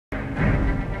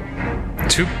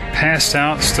two passed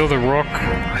out, still the rook.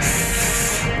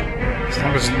 As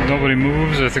long as nobody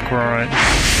moves, I think we're alright.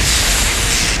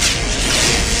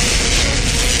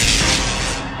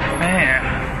 Man.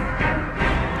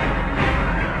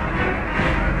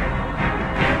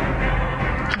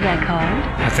 That card?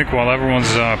 I think while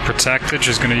everyone's protected,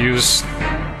 she's gonna use...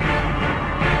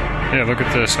 Yeah, look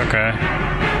at this, okay.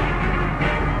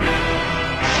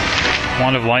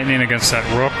 Wand of Lightning against that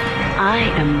rook. I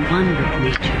am one with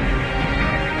nature.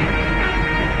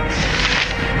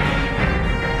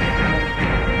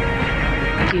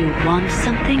 Do you want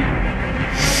something?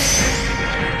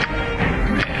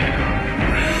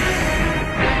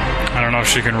 I don't know if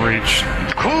she can reach.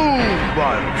 Cool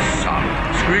one, son.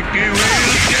 Squeaky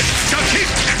wheel gets the kick.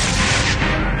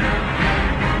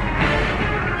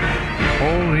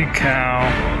 Holy cow.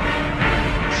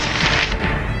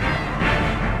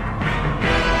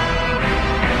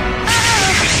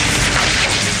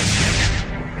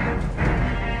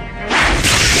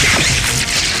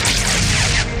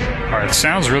 Alright,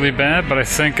 sounds really bad, but I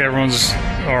think everyone's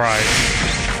alright.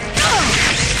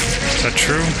 Is that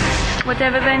true?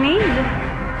 Whatever they need.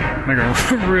 Making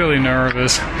her really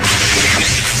nervous.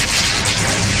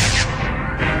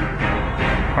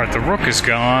 Alright, the rook is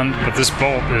gone, but this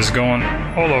bolt is going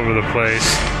all over the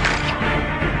place.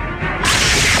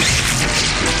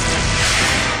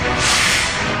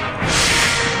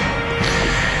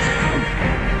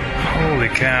 Holy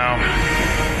cow.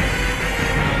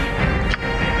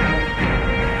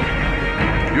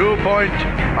 You point,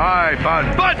 I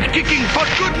ban. Butt kicking for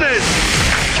goodness!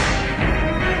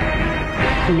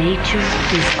 Nature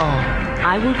is all.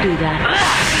 I will do that.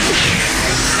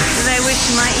 Do they wish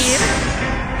my ear?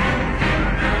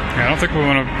 I don't think we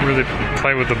want to really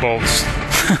play with the bolts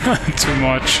too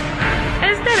much.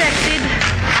 As directed.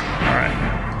 Alright.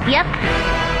 Yep.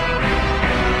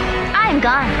 I'm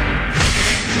gone.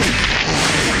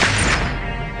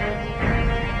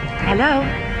 Hello?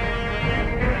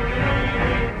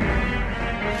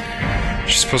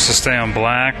 She's supposed to stay on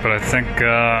black, but I think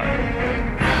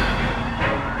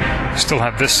we still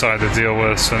have this side to deal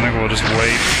with, so I think we'll just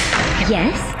wait.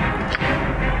 Yes?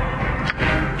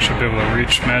 Should be able to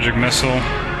reach magic missile.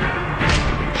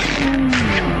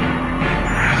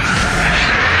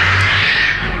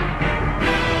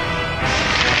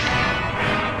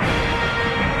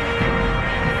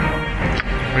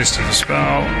 Wasted the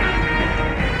spell.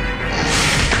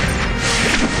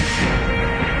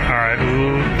 Alright, I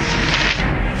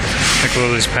think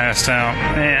Lily's passed out.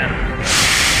 Man.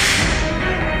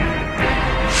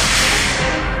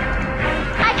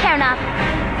 I care not.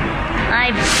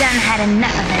 I've done had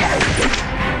enough of it.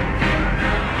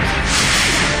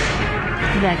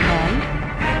 That card?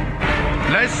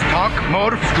 Less talk,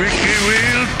 more squeaky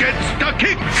wheel gets the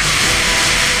kick.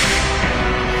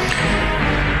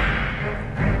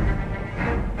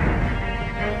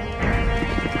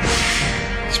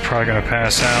 He's probably gonna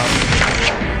pass out.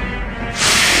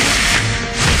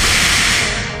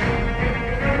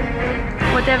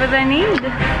 Whatever they need.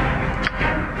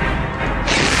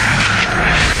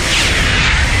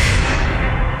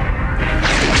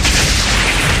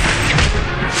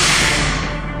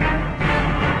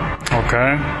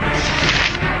 Okay.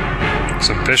 It's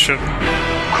a bishop.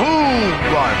 Cool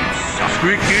ones.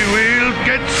 Squeaky wheel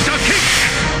gets the kick.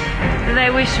 Do they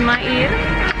wish my ear?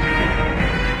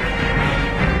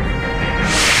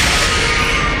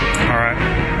 Alright.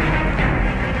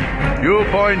 You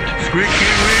point,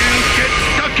 squeaky wheel gets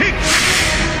the kick.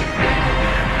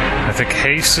 I think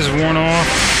haste is worn off.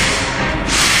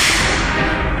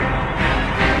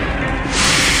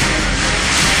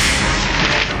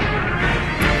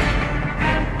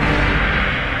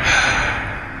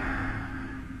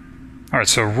 Alright,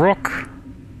 so rook.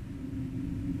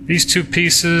 These two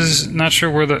pieces, not sure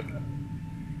where the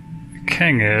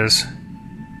king is.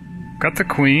 Got the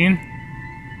queen.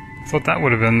 Thought that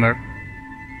would have been the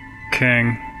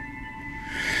king.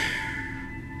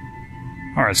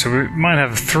 Alright, so we might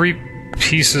have 3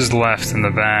 pieces left in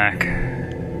the back.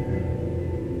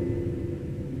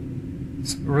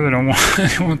 So we really don't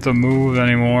want to move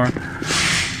anymore.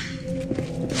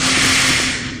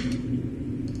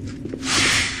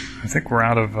 I think we're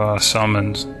out of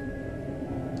summons.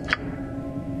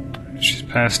 She's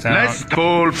passed out. Less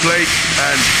full plate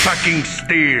and fucking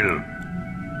steel.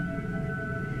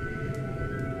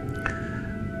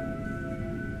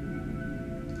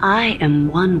 I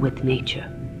am one with nature.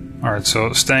 Alright,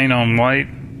 so staying on white.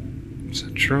 Is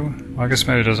that true? Well, I guess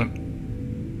maybe it doesn't.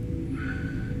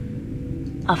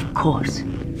 Of course.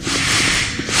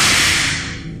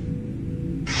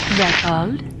 That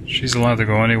called? She's allowed to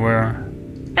go anywhere.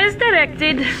 As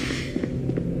directed.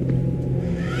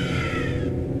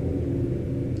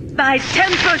 by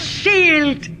Temple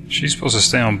Shield! She's supposed to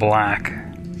stay on black.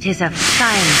 'Tis a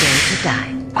fine day to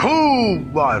die. Cool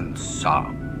one, sir.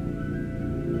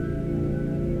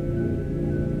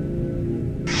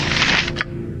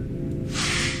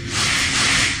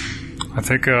 I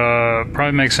think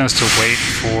probably makes sense to wait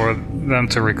for them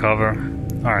to recover.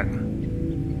 Alright.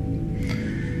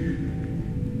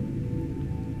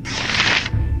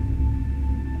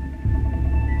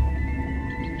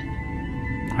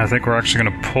 I think we're actually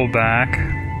going to pull back.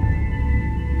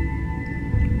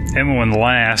 Emmeline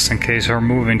last in case her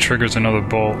moving triggers another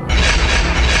bolt.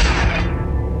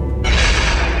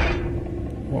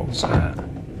 What was that?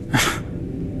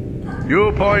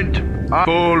 You point,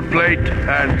 bowl plate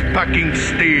and packing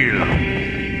steel.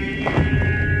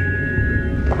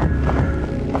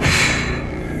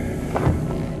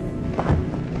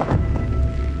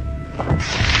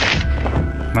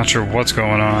 Not sure what's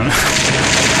going on.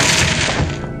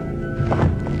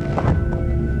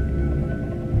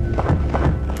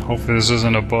 Hopefully this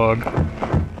isn't a bug.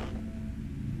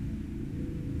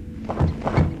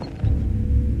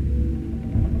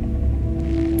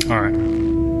 Alright.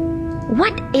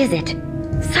 What is it?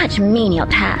 Such menial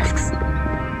tasks.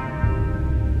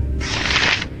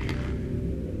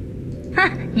 Huh,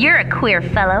 you're a queer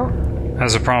fellow.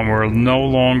 Has a problem. We're no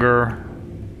longer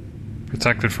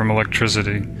protected from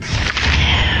electricity.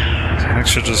 I think it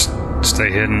should just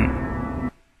stay hidden.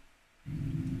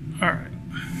 Alright.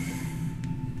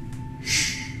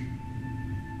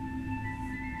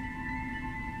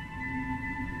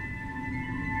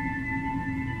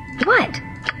 What?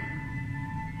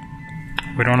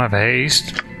 We don't have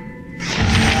haste.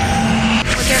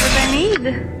 Whatever they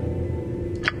need.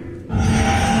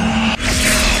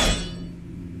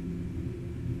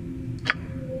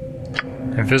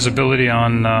 Invisibility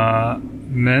on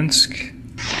Minsk.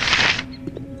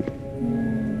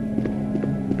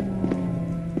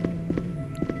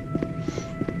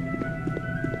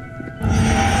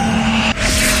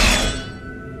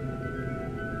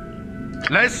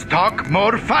 Less talk,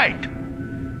 more fight.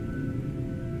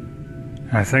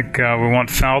 I think we want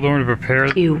Baldur to prepare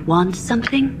You want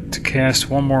something? to cast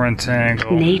one more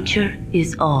entangle. Nature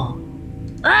is all.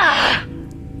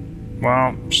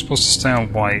 Well, we're supposed to stay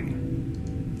on white.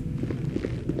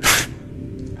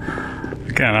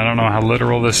 Again, I don't know how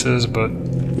literal this is, but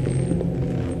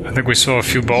I think we saw a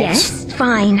few bolts. Yes,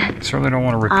 fine. Certainly don't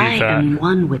want to repeat I that. am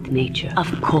one with nature,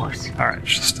 of course. Alright,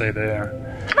 she'll stay there.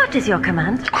 What is your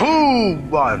command? Cool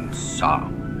one, sir.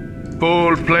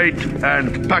 Bowl plate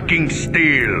and packing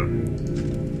steel.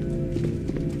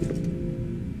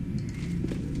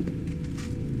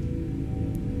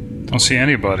 Don't see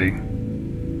anybody.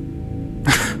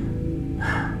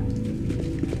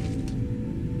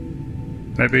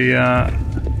 Maybe,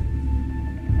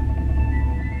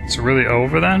 it's really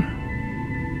over then?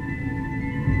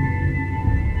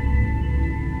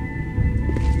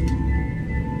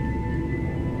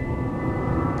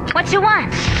 What you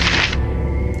want?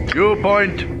 You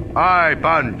point, I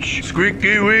punch.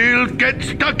 Squeaky wheel gets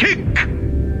the kick.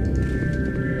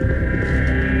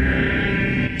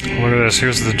 Look at this,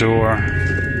 here's the door.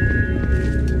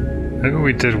 Maybe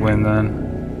we did win then.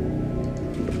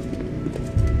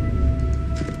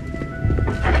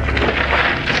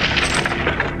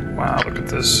 Wow, look at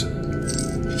this.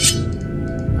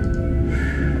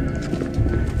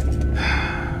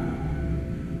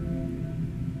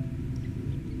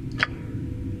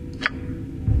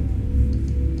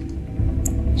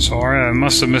 Sorry, I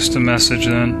must have missed a message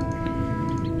then.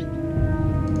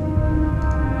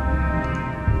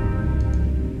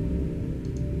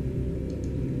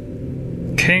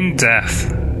 King Death.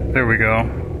 There we go.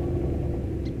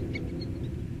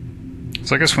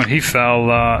 So I guess when he fell,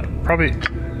 probably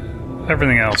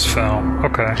everything else fell.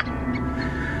 Okay.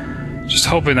 Just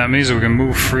hoping that means that we can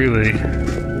move freely.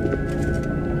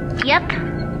 Yep,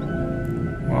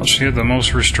 Well, she had the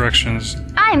most restrictions.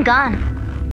 I'm gone.